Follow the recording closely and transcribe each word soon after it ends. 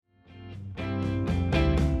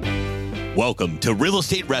Welcome to Real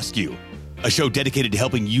Estate Rescue, a show dedicated to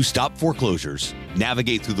helping you stop foreclosures,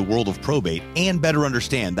 navigate through the world of probate, and better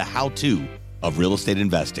understand the how-to of real estate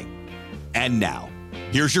investing. And now,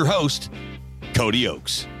 here's your host, Cody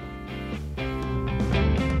Oakes.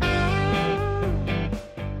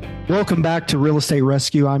 Welcome back to Real Estate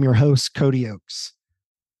Rescue. I'm your host, Cody Oakes.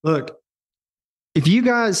 Look, if you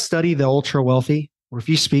guys study the ultra wealthy, or if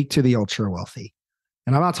you speak to the ultra wealthy,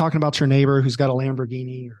 and I'm not talking about your neighbor who's got a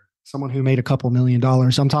Lamborghini or someone who made a couple $1 million.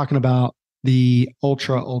 I'm talking about the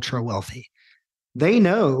ultra wealthy. They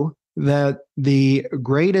know that the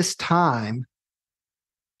greatest time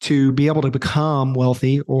to be able to become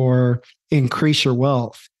wealthy or increase your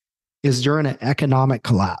wealth is during an economic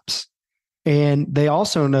collapse. And they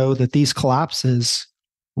also know that these collapses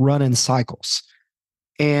run in cycles.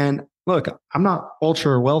 And look, I'm not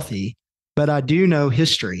ultra wealthy, but I do know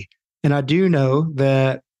history. And I do know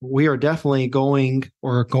that we are definitely going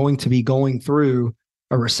to be going through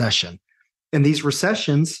a recession. And these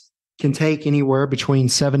recessions can take anywhere between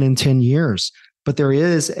 7 and 10 years. But there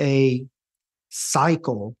is a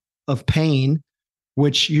cycle of pain,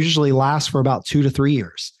 which usually lasts for about 2 to 3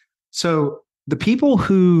 years. So the people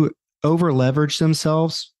who over leverage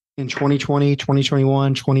themselves in 2020,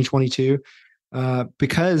 2021, 2022,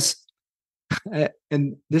 because,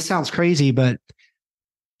 and this sounds crazy, but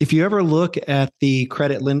if you ever look at the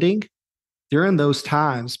credit lending, during those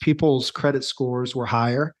times, people's credit scores were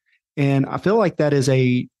higher. And I feel like that is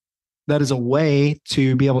a way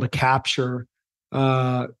to be able to capture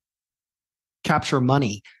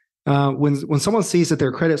money. When someone sees that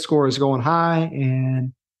their credit score is going high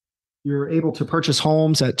and you're able to purchase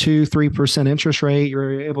homes at 2-3% interest rate,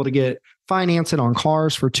 you're able to get financing on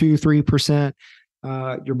cars for 2-3%,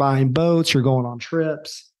 you're buying boats, you're going on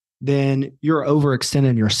trips, then you're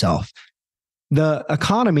overextending yourself. The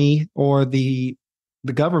economy or the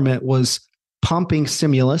government was pumping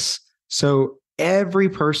stimulus. So every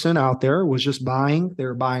person out there was just buying. They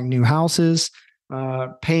were buying new houses,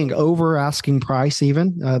 paying over asking price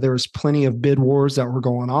even. There was plenty of bid wars that were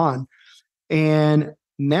going on. And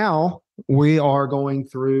now we are going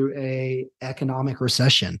through an economic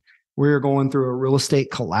recession. We're going through a real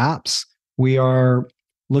estate collapse. We are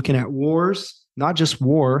looking at wars. Not just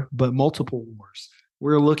war, but multiple wars.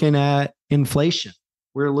 We're looking at inflation.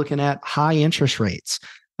 We're looking at high interest rates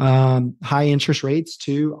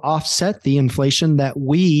to offset the inflation that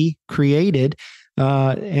we created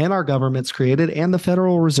and our government's created, and the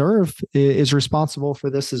Federal Reserve is responsible for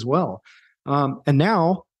this as well. And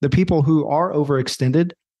now the people who are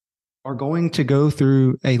overextended are going to go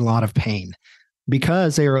through a lot of pain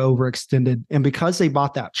because they are overextended, and because they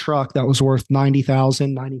bought that truck that was worth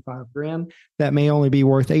 $90,000, $95,000, that may only be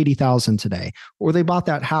worth $80,000 today. Or they bought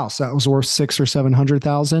that house that was worth $600,000 or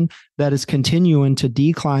 $700,000 that is continuing to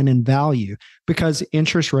decline in value because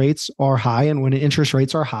interest rates are high. And when interest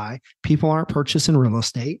rates are high, people aren't purchasing real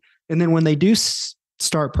estate. And then when they do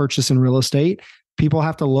start purchasing real estate, people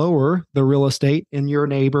have to lower the real estate in your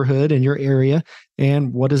neighborhood, in your area.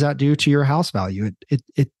 And what does that do to your house value?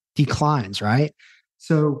 It declines, right?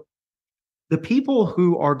 So the people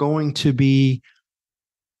who are going to be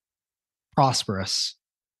prosperous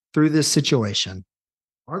through this situation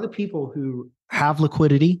are the people who have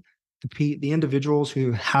liquidity, the individuals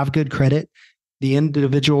who have good credit, the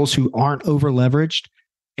individuals who aren't over leveraged,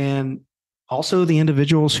 and also the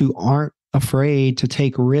individuals who aren't afraid to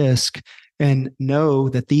take risk and know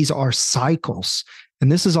that these are cycles.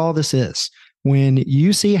 And this is all this is. When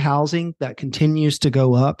you see housing that continues to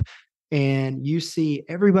go up and you see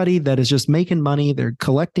everybody that is just making money, they're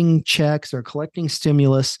collecting checks, they're collecting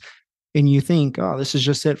stimulus, and you think, oh, this is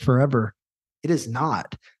just it forever. It is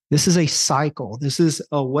not. This is a cycle. This is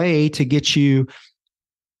a way to get you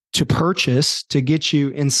to purchase, to get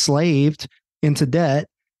you enslaved into debt.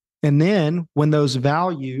 And then when those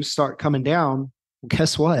values start coming down,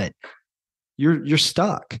 guess what? You're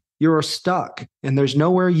stuck. You're stuck and there's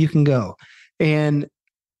nowhere you can go. And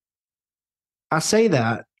I say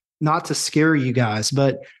that not to scare you guys,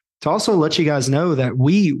 but to also let you guys know that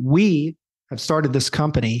we have started this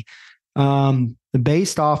company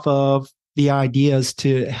based off of the ideas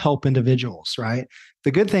to help individuals, right?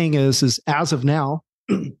 The good thing is as of now,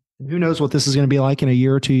 who knows what this is going to be like in a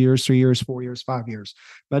year, 2 years, 3 years, 4 years, 5 years.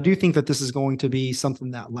 But I do think that this is going to be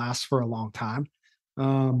something that lasts for a long time.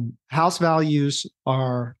 House values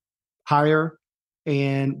are higher,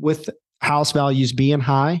 and with house values being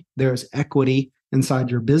high, there's equity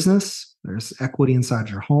inside your business. There's equity inside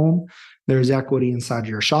your home. There's equity inside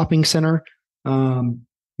your shopping center,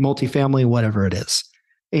 multifamily, whatever it is.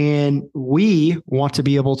 And we want to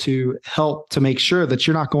be able to help to make sure that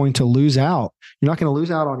you're not going to lose out. You're not going to lose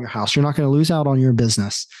out on your house. You're not going to lose out on your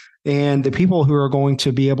business. And the people who are going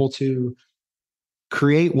to be able to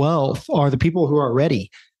create wealth are the people who are ready,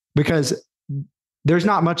 because there's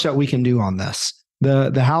not much that we can do on this.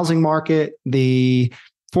 The housing market, the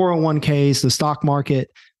 401ks, the stock market,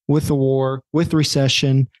 with the war, with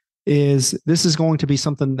recession, this is going to be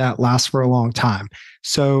something that lasts for a long time.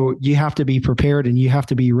 So you have to be prepared and you have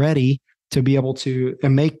to be ready to be able to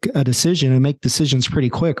make a decision and make decisions pretty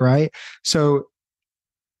quick, right? So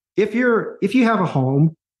if you have a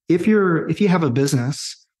home, if you have a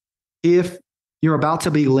business, if you're about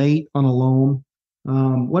to be late on a loan,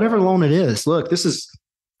 whatever loan it is, look, this is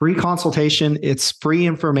free consultation. It's free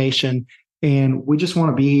information. And we just want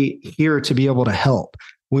to be here to be able to help.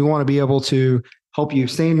 We want to be able to help you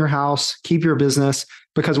stay in your house, keep your business,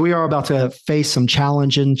 because we are about to face some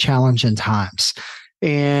challenging times.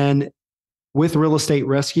 And with Real Estate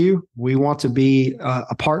Rescue, we want to be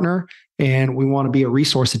a partner, and we want to be a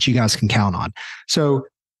resource that you guys can count on. So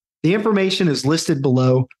the information is listed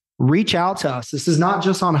below. Reach out to us. This is not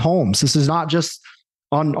just on homes. This is not just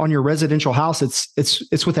on your residential house.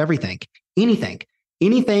 It's with everything,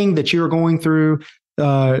 anything that you're going through,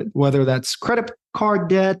 whether that's credit card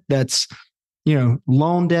debt, that's,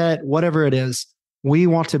 loan debt, whatever it is, we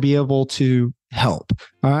want to be able to help.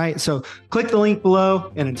 All right. So click the link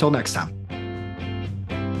below, and until next time.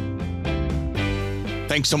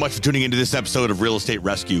 Thanks so much for tuning into this episode of Real Estate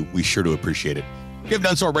Rescue. We sure do appreciate it. If you haven't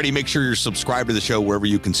done so already, make sure you're subscribed to the show wherever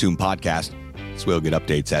you consume podcasts, so we'll get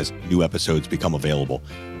updates as new episodes become available.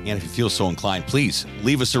 And if you feel so inclined, please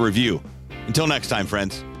leave us a review. Until next time,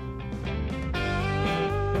 friends.